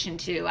generation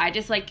too. I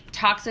just like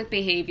toxic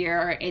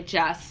behavior. It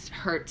just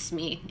hurts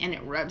me and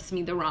it rubs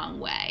me the wrong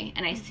way.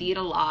 And I see it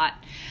a lot.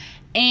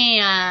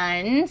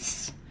 And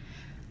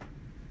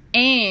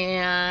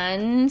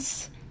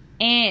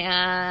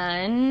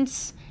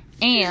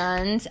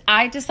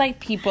I just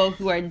like people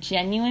who are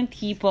genuine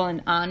people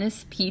and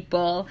honest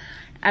people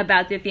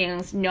about their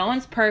feelings. No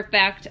one's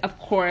perfect, of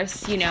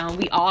course. You know,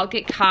 we all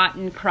get caught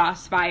in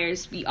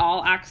crossfires. We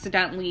all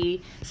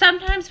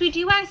sometimes we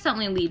do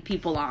accidentally lead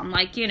people on.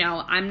 Like, you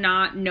know,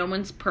 no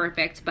one's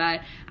perfect,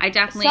 but I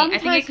think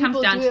it comes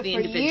down to the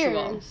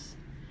individual. Years.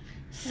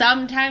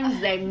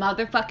 Sometimes they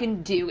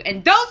motherfucking do.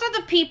 And those are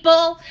the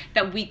people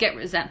that we get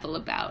resentful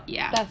about.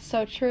 Yeah. That's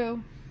so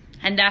true.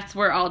 And that's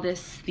where all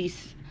these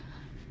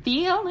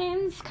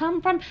feelings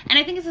come from. And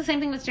I think it's the same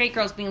thing with straight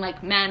girls being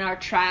like, men are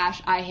trash,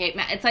 I hate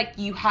men. It's like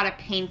you had a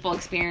painful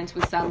experience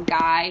with some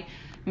guy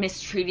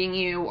mistreating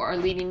you or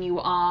leading you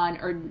on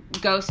or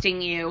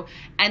ghosting you,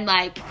 and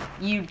like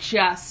you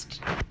just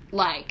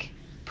like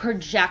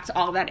project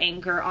all that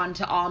anger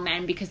onto all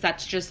men because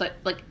that's just like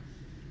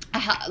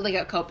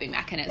a coping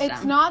mechanism.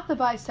 It's not the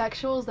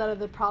bisexuals that are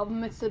the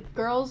problem. It's the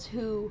girls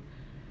who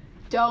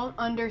don't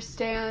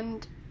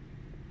understand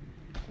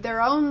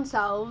their own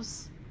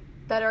selves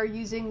that are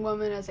using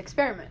women as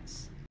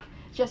experiments.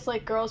 Just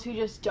like girls who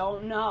just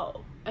don't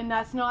know. And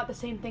that's not the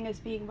same thing as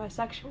being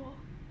bisexual.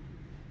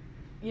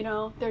 You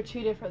know, they're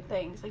two different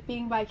things. Like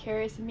being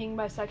bicurious and being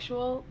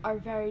bisexual are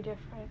very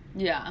different.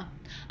 Yeah.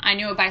 I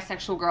knew a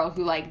bisexual girl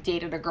who like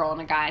dated a girl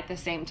and a guy at the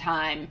same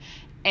time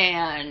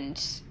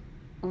and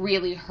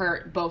really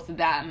hurt both of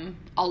them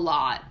a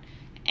lot.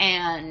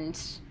 And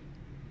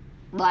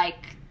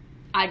like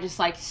I just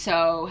like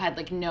so had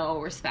like no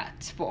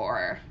respect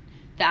for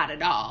that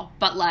at all.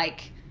 But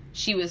like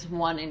she was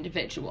one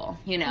individual,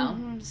 you know?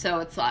 Mm-hmm. So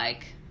it's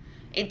like,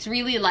 it's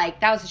really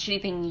like that was a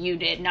shitty thing you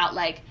did, not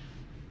like,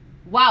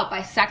 wow,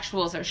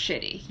 bisexuals are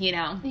shitty, you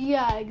know?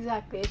 Yeah,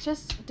 exactly. It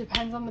just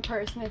depends on the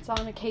person. It's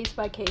on a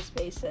case-by-case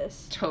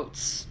basis.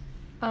 Totes.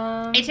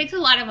 It takes a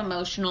lot of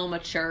emotional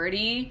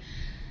maturity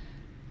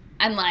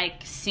and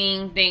like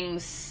seeing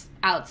things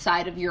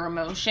outside of your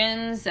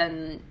emotions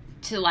and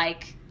to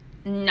like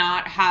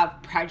not have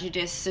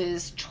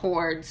prejudices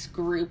towards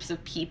groups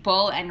of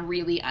people and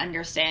really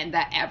understand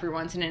that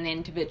everyone's an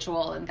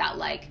individual and that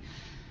like,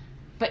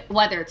 but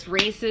whether it's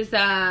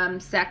racism,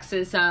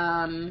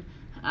 sexism,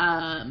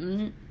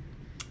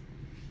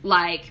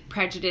 like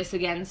prejudice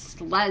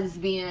against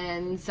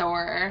lesbians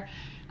or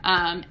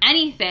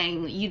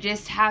anything, you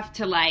just have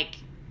to like,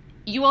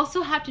 you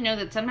also have to know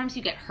that sometimes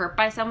you get hurt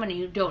by someone and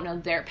you don't know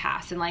their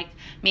past, and like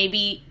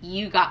maybe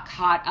you got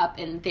caught up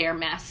in their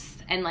mess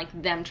and like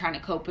them trying to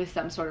cope with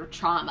some sort of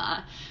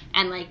trauma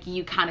and like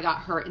you kind of got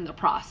hurt in the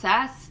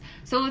process.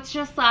 So it's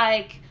just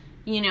like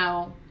you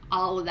know,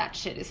 all of that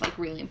shit is, like,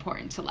 really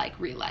important to, like,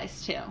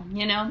 realize, too,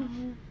 you know?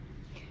 Mm-hmm.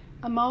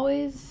 I'm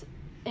always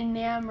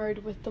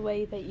enamored with the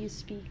way that you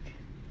speak.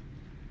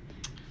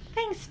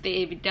 Thanks,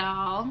 baby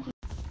doll.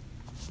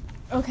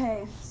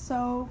 Okay,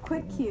 so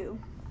quick cue.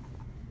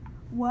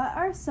 What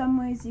are some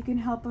ways you can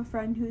help a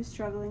friend who is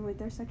struggling with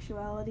their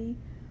sexuality?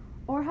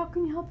 Or how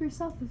can you help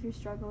yourself if you're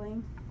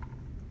struggling?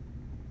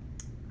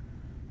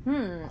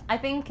 I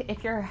think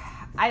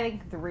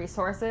the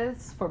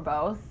resources for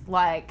both,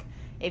 like,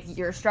 if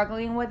you're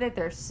struggling with it,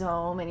 there's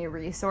so many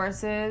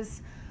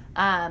resources.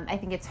 I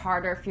think it's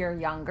harder if you're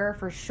younger,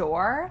 for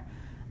sure.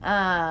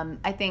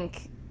 I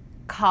think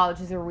college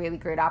is a really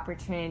great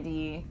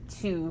opportunity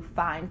to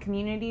find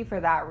community for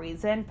that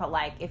reason. But,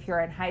 like, if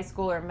you're in high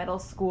school or middle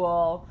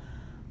school,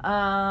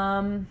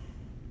 I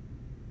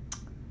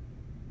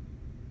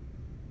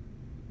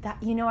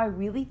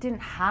really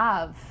didn't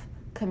have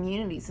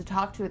communities to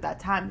talk to at that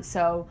time.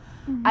 So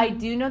I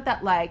do know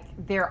that, like,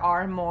 there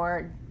are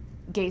more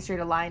gay straight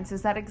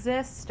alliances that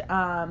exist.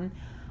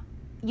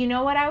 You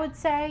know what I would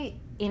say?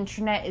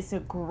 Internet is a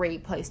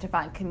great place to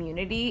find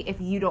community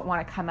if you don't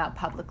want to come out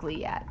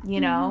publicly yet,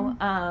 you know?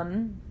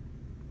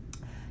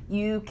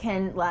 You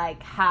can,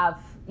 like,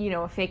 have, you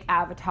know, a fake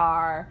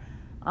avatar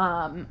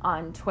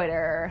on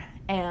Twitter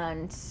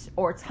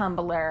or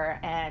Tumblr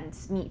and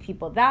meet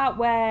people that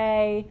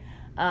way.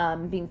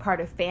 Being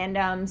part of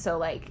fandom, so,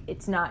 like,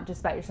 it's not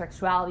just about your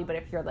sexuality, but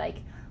if you're, like,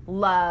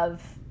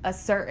 love a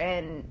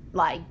certain,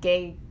 like,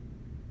 gay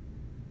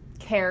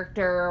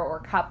character or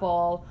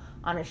couple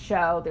on a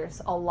show, there's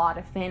a lot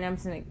of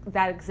fandoms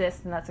that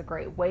exist, and that's a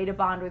great way to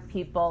bond with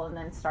people and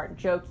then start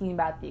joking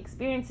about the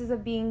experiences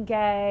of being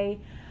gay.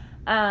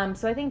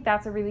 So I think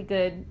that's a really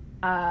good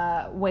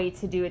way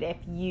to do it if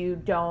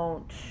you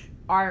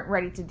aren't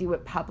ready to do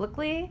it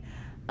publicly.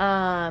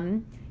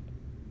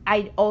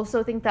 I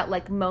also think that,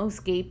 like,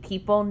 most gay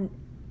people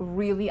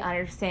really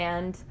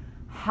understand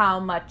how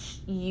much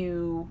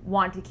you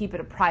want to keep it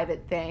a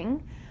private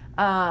thing.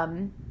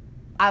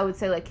 I would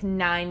say, like,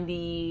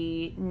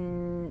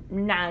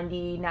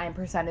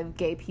 99% of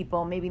gay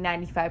people, maybe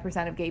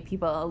 95% of gay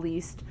people at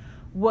least,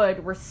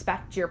 would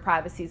respect your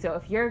privacy. So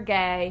if you're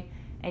gay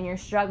and you're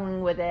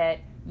struggling with it,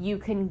 you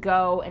can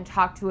go and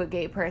talk to a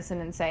gay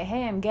person and say,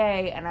 hey, I'm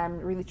gay and I'm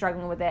really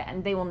struggling with it,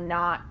 and they will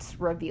not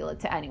reveal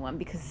it to anyone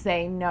because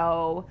they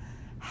know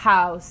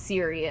how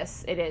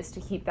serious it is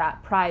to keep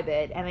that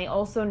private. And they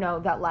also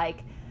know that,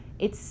 like,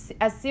 it's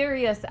as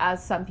serious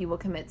as some people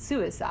commit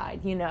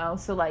suicide, you know?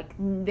 So, like,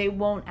 they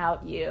won't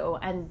out you,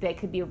 and they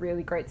could be a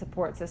really great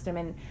support system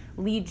and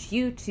lead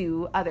you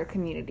to other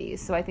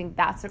communities. So I think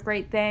that's a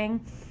great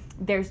thing.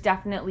 There's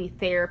definitely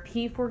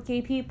therapy for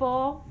gay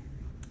people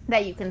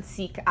that you can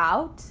seek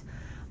out.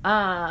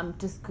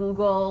 Just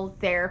Google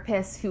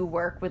therapists who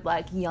work with,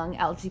 like, young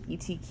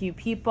LGBTQ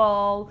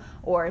people,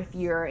 or if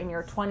you're in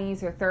your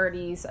 20s or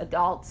 30s,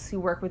 adults who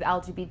work with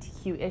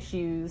LGBTQ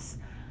issues.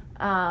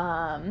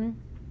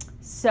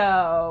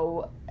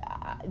 So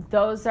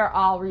those are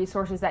all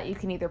resources that you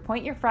can either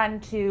point your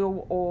friend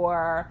to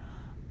or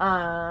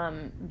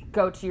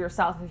go to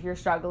yourself if you're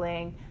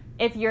struggling.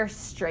 If you're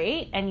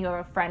straight and you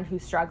have a friend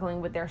who's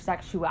struggling with their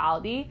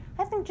sexuality,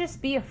 I think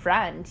just be a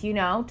friend, you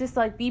know? Just,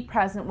 like, be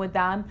present with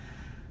them.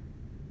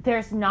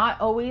 There's not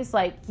always,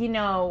 like, you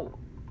know,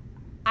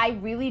 I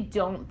really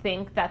don't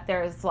think that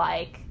there's,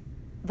 like,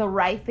 the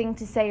right thing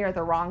to say or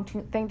the wrong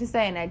thing to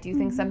say, and I do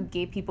think some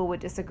gay people would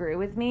disagree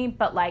with me,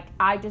 but, like,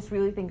 I just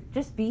really think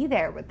just be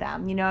there with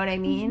them, you know what I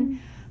mean?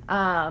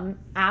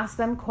 Ask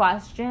them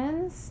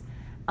questions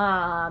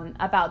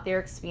about their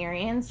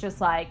experience,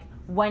 just, like,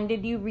 when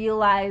did you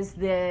realize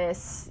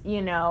this,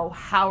 you know,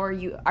 how are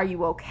you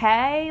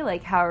okay,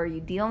 like, how are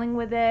you dealing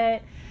with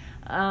it?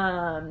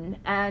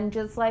 And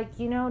just, like,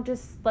 you know,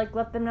 just, like,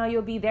 let them know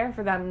you'll be there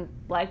for them,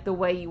 like, the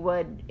way you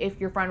would if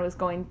your friend was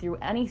going through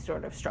any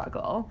sort of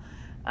struggle.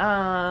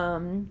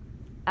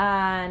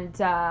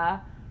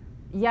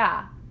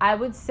 Yeah, I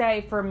would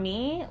say for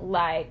me,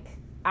 like,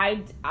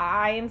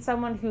 I am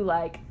someone who,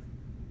 like,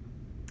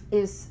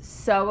 is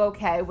so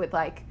okay with,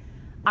 like,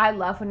 I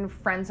love when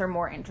friends are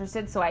more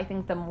interested, so I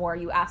think the more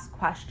you ask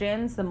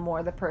questions, the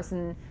more the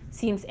person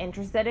seems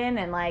interested in,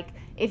 and, like,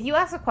 if you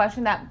ask a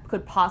question that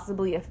could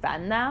possibly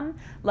offend them,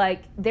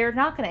 like, they're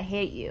not gonna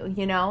hate you,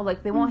 you know?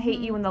 Like, they won't hate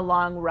you in the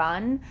long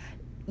run.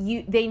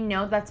 They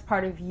know that's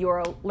part of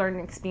your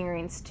learning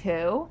experience,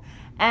 too,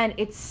 and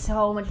it's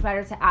so much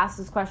better to ask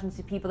those questions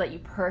to people that you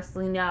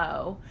personally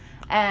know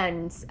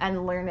and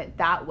learn it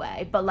that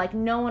way. But, like,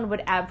 no one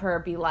would ever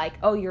be like,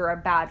 oh, you're a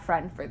bad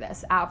friend for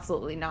this.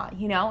 Absolutely not.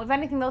 You know, if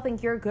anything, they'll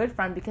think you're a good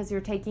friend because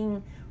you're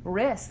taking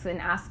risks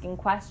and asking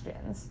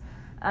questions.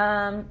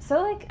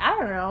 So, like, I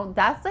don't know,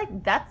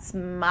 that's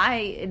my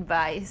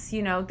advice.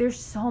 You know, there's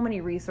so many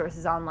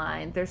resources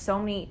online. There's so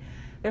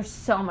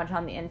much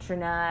on the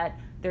internet.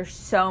 There's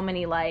so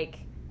many, like,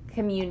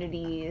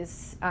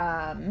 communities,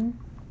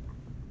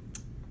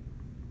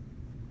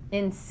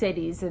 in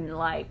cities and,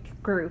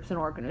 like, groups and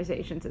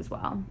organizations as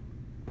well.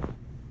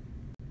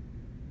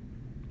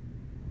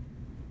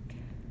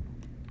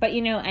 But,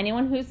 you know,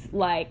 anyone who's,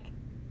 like,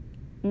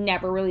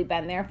 never really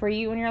been there for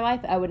you in your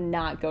life, I would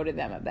not go to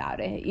them about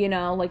it, you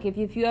know? Like,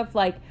 if you have,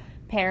 like,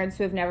 parents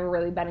who have never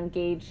really been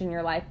engaged in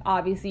your life,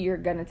 obviously you're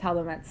going to tell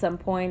them at some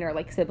point, or,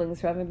 like,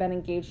 siblings who haven't been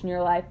engaged in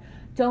your life.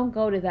 Don't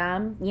go to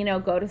them, you know,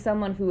 go to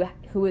someone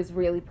who is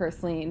really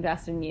personally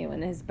invested in you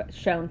and has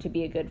shown to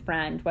be a good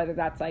friend, whether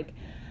that's, like,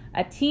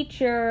 a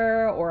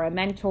teacher or a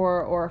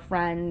mentor or a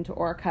friend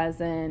or a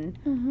cousin.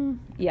 Mm-hmm.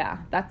 Yeah,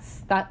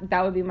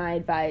 that would be my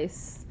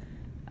advice.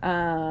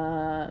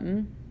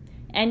 And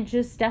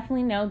just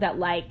definitely know that,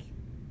 like,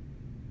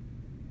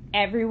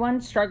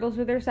 everyone struggles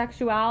with their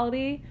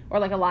sexuality, or,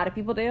 like, a lot of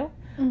people do.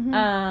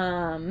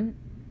 Mm-hmm.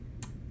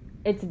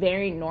 It's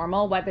very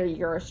normal, whether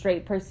you're a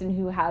straight person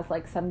who has,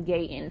 like, some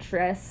gay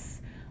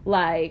interests,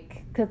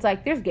 like, because,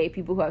 like, there's gay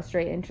people who have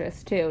straight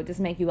interests, too. It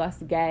doesn't make you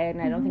less gay,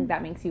 and I don't think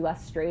that makes you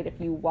less straight if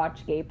you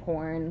watch gay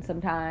porn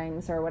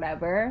sometimes, or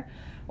whatever,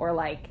 or,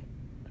 like,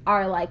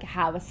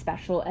 have a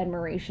special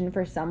admiration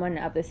for someone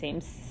of the same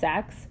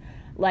sex.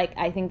 Like,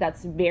 I think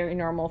that's very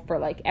normal for,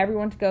 like,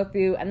 everyone to go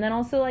through. And then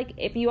also, like,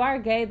 if you are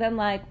gay, then,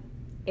 like,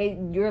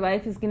 your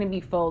life is going to be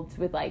filled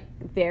with, like,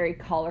 very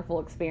colorful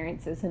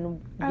experiences.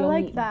 And I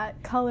like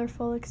that.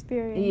 Colorful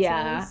experiences.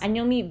 Yeah. And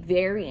you'll meet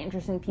very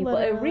interesting people.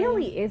 Literally. It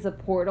really is a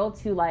portal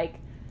to, like,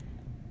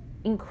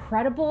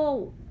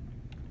 incredible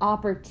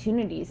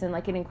opportunities and,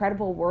 like, an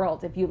incredible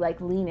world if you,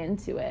 like, lean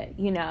into it,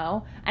 you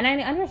know? And I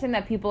understand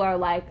that people are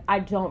like, I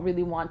don't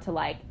really want to,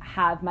 like,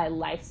 have my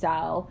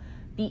lifestyle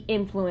be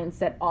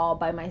influenced at all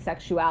by my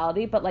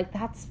sexuality, but, like,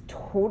 that's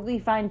totally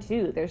fine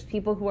too. There's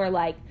people who are,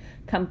 like,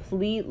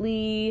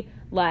 completely,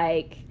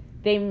 like,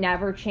 they've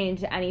never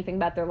changed anything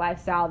about their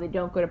lifestyle. They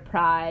don't go to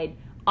Pride.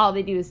 All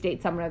they do is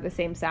date someone of the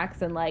same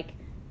sex, and, like,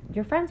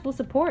 your friends will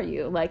support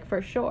you, like,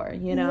 for sure,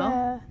 you know?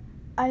 Yeah.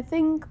 I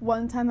think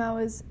one time I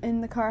was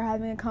in the car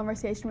having a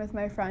conversation with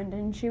my friend,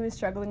 and she was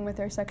struggling with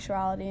her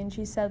sexuality, and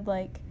she said,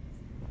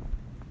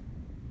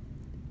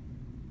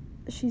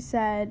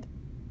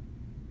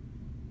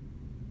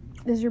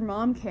 does your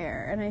mom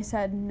care? And I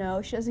said,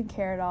 no, she doesn't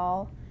care at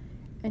all.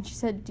 And she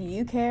said, do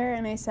you care?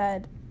 And I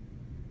said,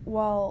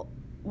 well,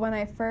 when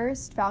I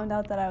first found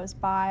out that I was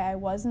bi, I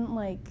wasn't,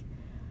 like,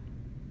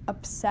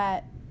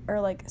 upset or,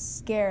 like,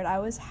 scared. I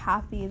was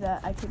happy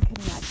that I could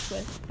connect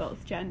with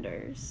both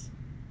genders.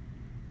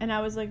 And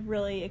I was, like,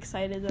 really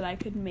excited that I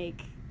could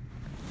make,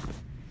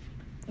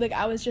 like,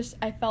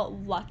 I felt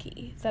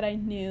lucky that I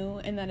knew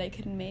and that I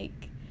could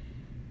make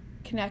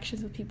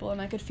connections with people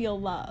and I could feel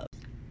love.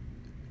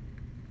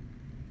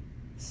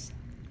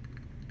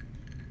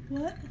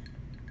 What?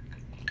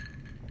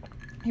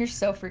 You're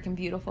so freaking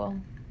beautiful.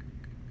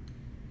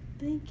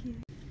 Thank you.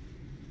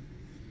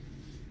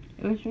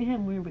 I wish we had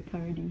more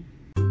Bacardi.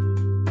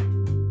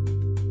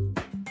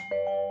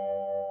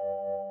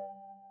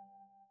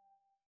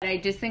 I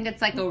just think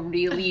it's, like, a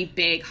really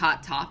big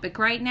hot topic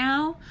right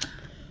now.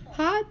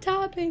 Hot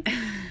topic.